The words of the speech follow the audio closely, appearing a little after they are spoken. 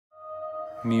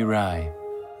MIRAI.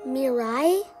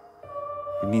 MIRAI?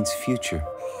 It means future.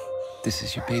 This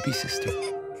is your baby sister.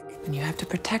 And you have to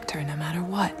protect her no matter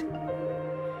what.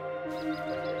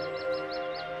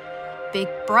 Big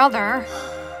brother,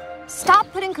 stop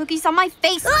putting cookies on my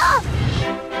face. Ah!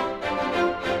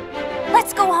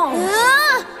 Let's go home.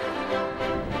 Ah!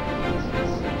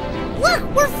 Look,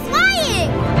 we're flying!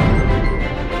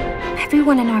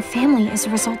 Everyone in our family is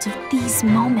a result of these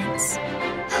moments.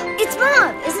 It's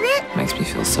Mom, isn't it? Makes me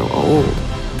feel so old.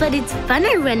 But it's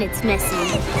funner when it's messy.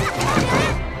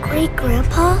 Great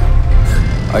Grandpa?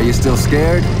 Are you still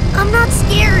scared? I'm not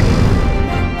scared.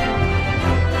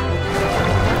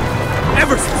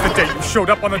 Ever since the day you showed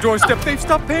up on the doorstep, they've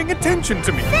stopped paying attention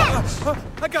to me.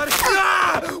 I got it.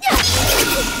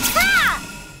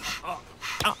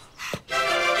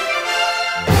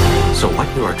 So what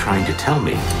you are trying to tell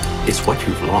me is what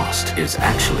you've lost is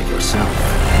actually yourself.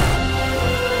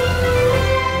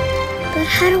 But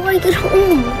how do I get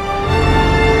home?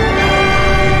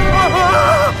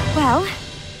 Well,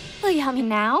 will you help me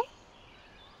now?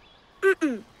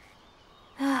 Mm-mm.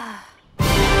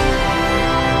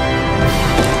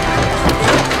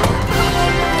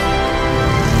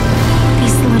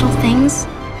 These little things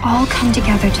all come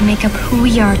together to make up who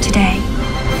we are today.